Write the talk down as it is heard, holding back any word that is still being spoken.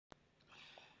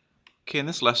Okay, in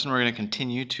this lesson we're going to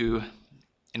continue to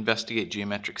investigate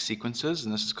geometric sequences,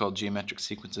 and this is called Geometric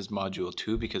Sequences Module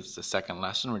 2 because it's the second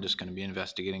lesson. We're just going to be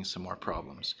investigating some more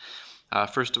problems.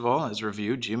 First of all, as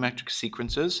review, geometric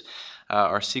sequences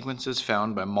are sequences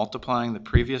found by multiplying the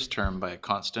previous term by a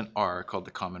constant r called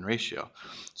the common ratio.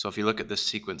 So if you look at this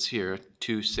sequence here,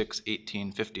 2, 6,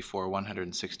 18, 54,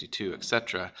 162,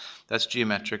 etc., that's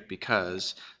geometric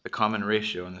because the common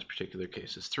ratio in this particular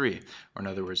case is 3. Or in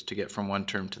other words, to get from one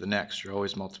term to the next, you're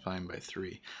always multiplying by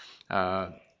 3.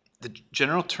 The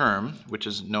general term, which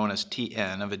is known as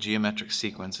Tn of a geometric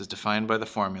sequence, is defined by the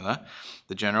formula.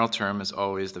 The general term is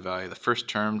always the value of the first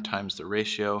term times the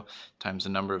ratio times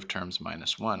the number of terms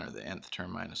minus 1, or the nth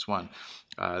term minus 1.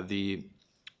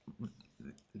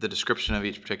 The description of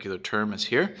each particular term is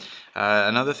here.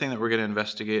 Another thing that we're going to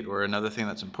investigate, or another thing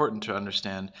that's important to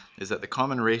understand, is that the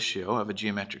common ratio of a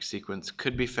geometric sequence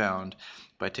could be found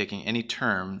by taking any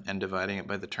term and dividing it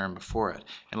by the term before it.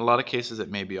 In a lot of cases it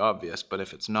may be obvious, but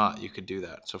if it's not, you could do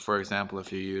that. So for example,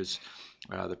 if you use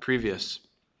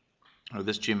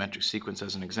this geometric sequence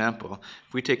as an example,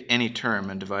 if we take any term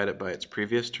and divide it by its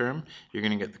previous term, you're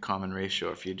going to get the common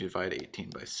ratio. If you divide 18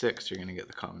 by 6, you're going to get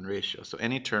the common ratio. So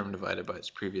any term divided by its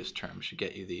previous term should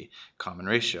get you the common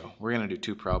ratio. We're going to do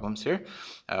two problems here.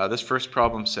 This first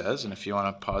problem says, and if you want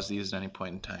to pause these at any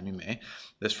point in time, you may.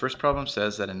 This first problem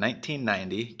says that in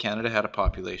 1990, Canada had a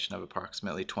population of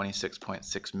approximately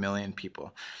 26.6 million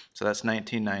people. So that's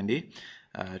 1990,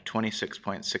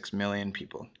 26.6 million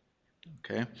people.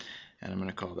 Okay. And I'm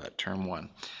going to call that term 1.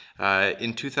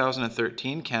 In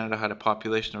 2013, Canada had a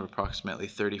population of approximately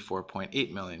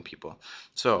 34.8 million people.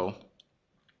 So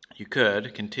you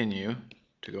could continue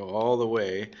to go all the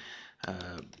way,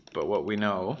 but what we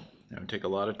know, and it would take a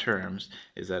lot of terms,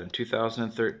 is that in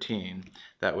 2013,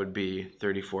 that would be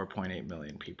 34.8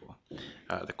 million people.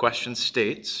 The question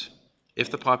states, if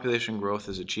the population growth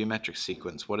is a geometric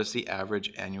sequence, what is the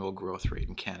average annual growth rate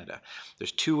in Canada?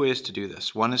 There's two ways to do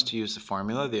this. One is to use the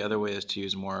formula. The other way is to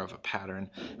use more of a pattern,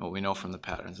 and what we know from the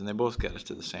patterns, and they both get us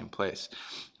to the same place.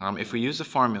 If we use the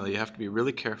formula, you have to be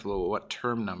really careful about what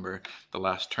term number the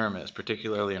last term is,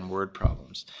 particularly in word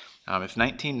problems. If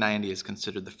 1990 is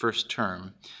considered the first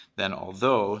term, then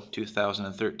although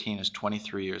 2013 is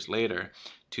 23 years later,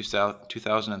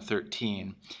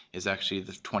 2013 is actually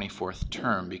the 24th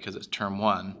term because it's term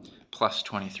 1 plus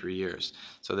 23 years.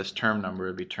 So this term number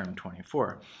would be term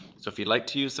 24. So if you'd like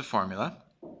to use the formula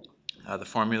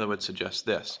would suggest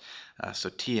this. So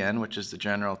Tn, which is the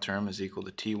general term, is equal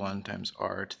to T1 times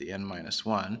r to the n minus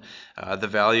 1. The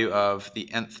value of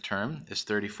the nth term is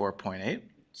 34.8.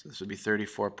 So this would be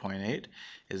 34.8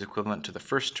 is equivalent to the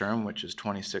first term, which is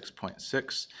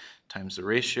 26.6, times the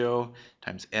ratio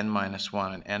times n minus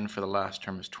 1, and n for the last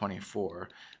term is 24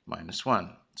 minus 1.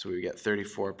 So we get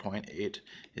 34.8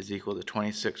 is equal to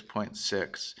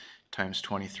 26.6 times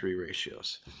 23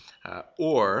 ratios.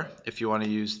 Or if you want to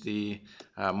use the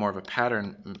more of a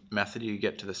pattern method, you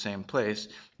get to the same place.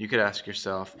 You could ask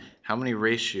yourself, how many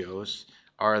ratios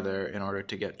are there in order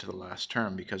to get to the last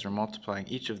term, because we're multiplying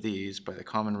each of these by the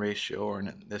common ratio, or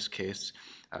in this case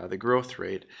the growth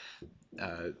rate,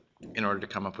 in order to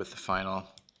come up with the final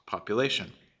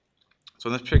population. So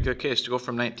in this particular case, to go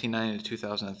from 1990 to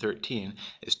 2013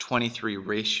 is 23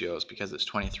 ratios because it's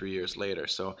 23 years later.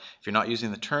 So if you're not using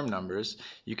the term numbers,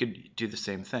 you could do the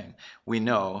same thing. We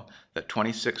know that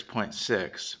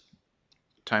 26.6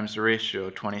 times the ratio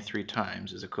 23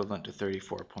 times is equivalent to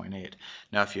 34.8.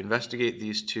 Now if you investigate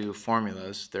these two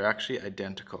formulas, they're actually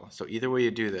identical. So either way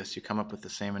you do this, you come up with the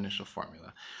same initial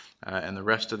formula. And the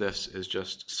rest of this is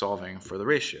just solving for the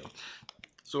ratio.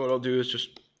 So what I'll do is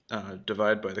just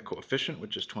divide by the coefficient,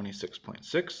 which is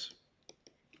 26.6.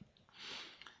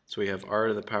 So we have r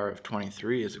to the power of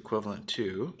 23 is equivalent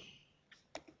to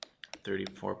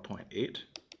 34.8.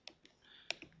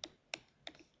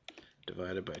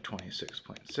 divided by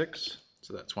 26.6,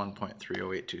 so that's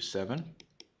 1.30827.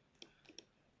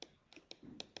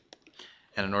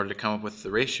 And in order to come up with the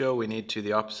ratio, we need to,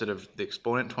 the opposite of the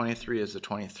exponent 23 is the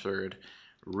 23rd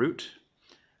root.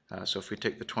 So if we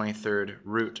take the 23rd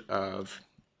root of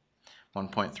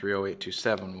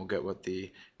 1.30827, we'll get what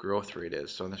the growth rate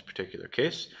is. So in this particular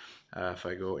case, if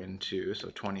I go into, so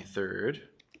 23rd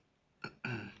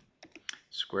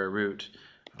square root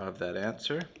of that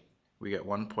answer, we get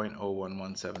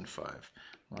 1.01175.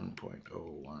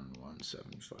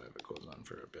 1.01175. It goes on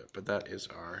for a bit, but that is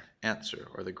our answer,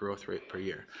 or the growth rate per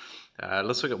year.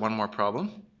 Let's look at one more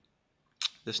problem.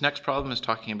 This next problem is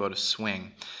talking about a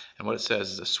swing, and what it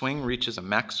says is a swing reaches a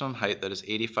maximum height that is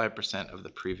 85% of the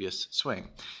previous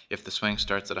swing. If the swing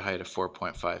starts at a height of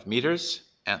 4.5 meters,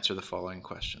 answer the following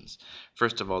questions.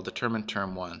 First of all, determine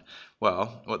term 1.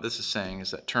 Well, what this is saying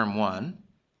is that term 1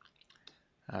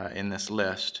 in this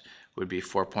list would be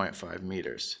 4.5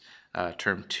 meters.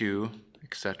 Term 2,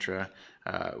 etc.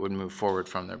 Would move forward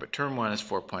from there, but term 1 is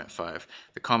 4.5.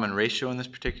 The common ratio in this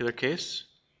particular case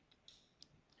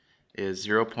is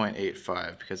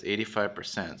 0.85 because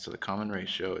 85%, so the common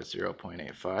ratio is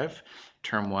 0.85.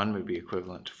 Term 1 would be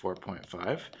equivalent to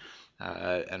 4.5.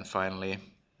 And finally,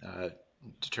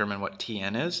 determine what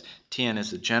Tn is. Tn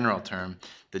is the general term.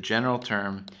 The general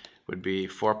term would be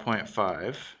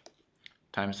 4.5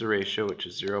 times the ratio, which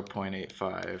is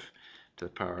 0.85 to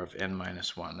the power of n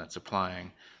minus 1. That's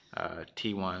applying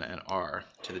T1 and R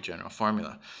to the general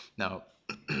formula. Now,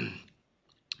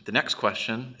 the next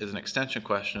question is an extension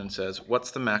question and says,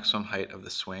 what's the maximum height of the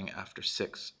swing after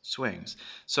 6 swings?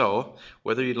 So,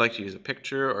 whether you'd like to use a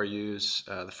picture or use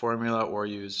the formula or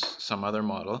use some other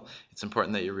model, it's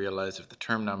important that you realize if the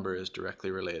term number is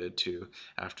directly related to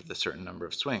after the certain number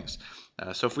of swings.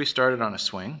 So if we started on a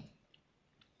swing,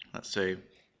 let's say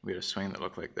we had a swing that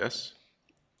looked like this,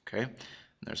 okay,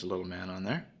 and there's a little man on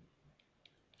there,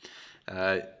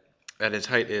 and his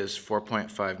height is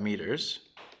 4.5 meters.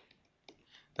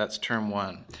 That's term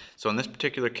 1. So in this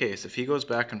particular case, if he goes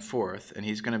back and forth, and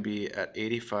he's going to be at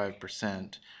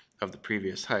 85% of the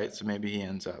previous height, so maybe he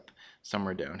ends up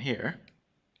somewhere down here,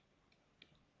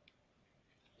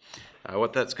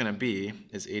 what that's going to be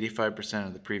is 85%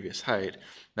 of the previous height.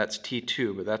 That's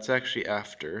T2, but that's actually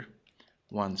after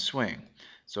one swing.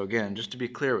 So again, just to be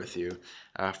clear with you,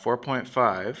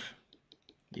 4.5,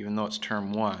 even though it's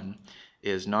term 1,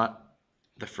 is not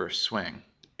the first swing.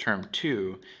 Term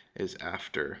 2 is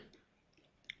after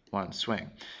one swing.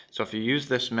 So if you use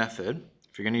this method,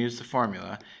 if you're going to use the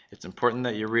formula, it's important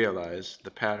that you realize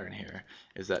the pattern here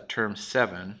is that term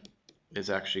 7 is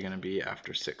actually going to be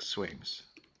after 6 swings.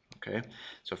 Okay,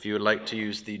 so if you would like to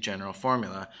use the general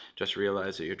formula, just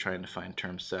realize that you're trying to find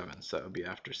term 7, so that would be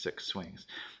after 6 swings.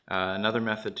 Another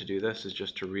method to do this is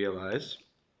just to realize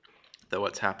that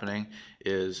what's happening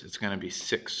is it's going to be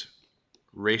 6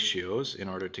 ratios in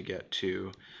order to get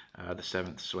to the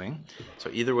 7th swing.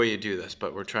 So either way you do this,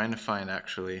 but we're trying to find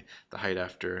actually the height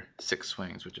after 6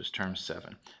 swings, which is term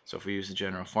 7. So if we use the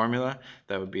general formula,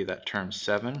 that would be that term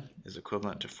 7 is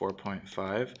equivalent to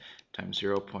 4.5 times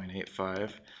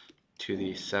 0.85 to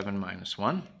the 7 minus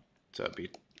 1. So that would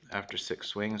be after 6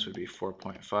 swings would be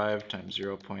 4.5 times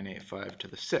 0.85 to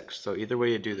the 6th. So either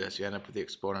way you do this, you end up with the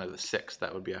exponent of the 6th.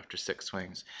 That would be after 6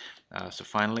 swings. So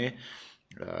finally,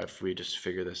 if we just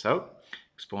figure this out,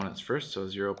 exponents first, so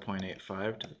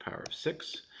 0.85 to the power of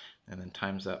 6, and then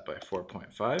times that by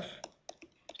 4.5.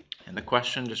 And the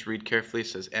question, just read carefully,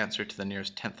 says answer to the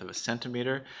nearest tenth of a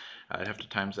centimeter. I'd have to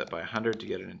times that by 100 to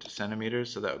get it into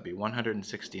centimeters, so that would be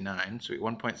 169, so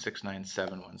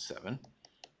 1.69717.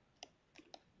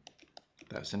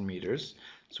 That's in meters.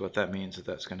 So what that means is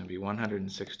that's going to be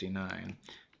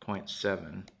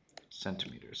 169.7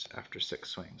 centimeters after 6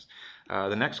 swings.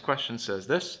 The next question says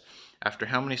this: after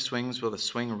how many swings will the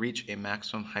swing reach a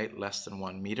maximum height less than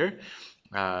 1 meter?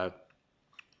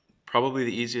 Probably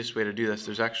the easiest way to do this,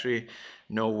 there's actually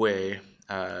no way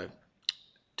to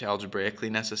algebraically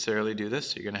necessarily do this,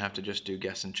 so you're going to have to just do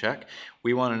guess and check.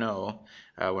 We want to know,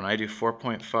 when I do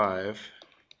 4.5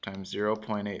 times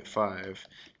 0.85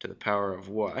 to the power of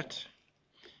what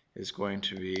is going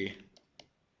to be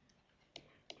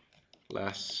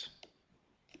less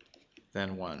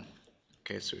than 1.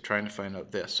 Okay, so we're trying to find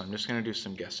out this. So I'm just going to do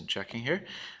some guess and checking here.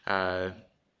 Let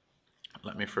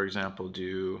me, for example,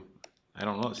 do, I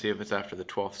don't know, let's see if it's after the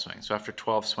 12th swing. So after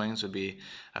 12 swings would be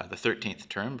the 13th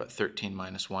term, but 13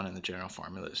 minus 1 in the general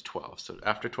formula is 12. So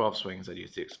after 12 swings, I'd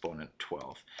use the exponent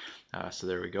 12. So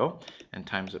there we go, and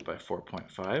times it by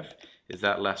 4.5. Is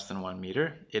that less than 1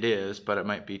 meter? It is, but it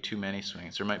might be too many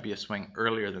swings. There might be a swing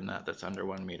earlier than that that's under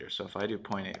 1 meter. So if I do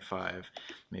 0.85,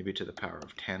 maybe to the power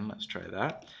of 10, let's try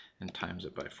that, and times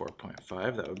it by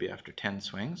 4.5, that would be after 10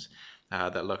 swings.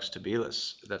 That looks to be,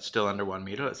 that's still under 1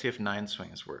 meter. Let's see if 9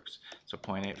 swings works. So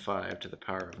 0.85 to the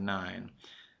power of 9,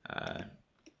 and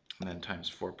then times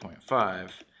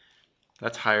 4.5.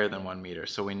 That's higher than 1 meter.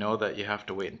 So we know that you have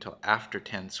to wait until after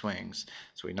 10 swings.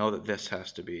 So we know that this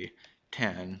has to be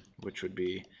 10, which would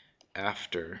be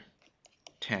after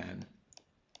 10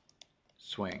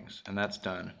 swings. And that's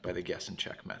done by the guess and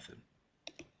check method.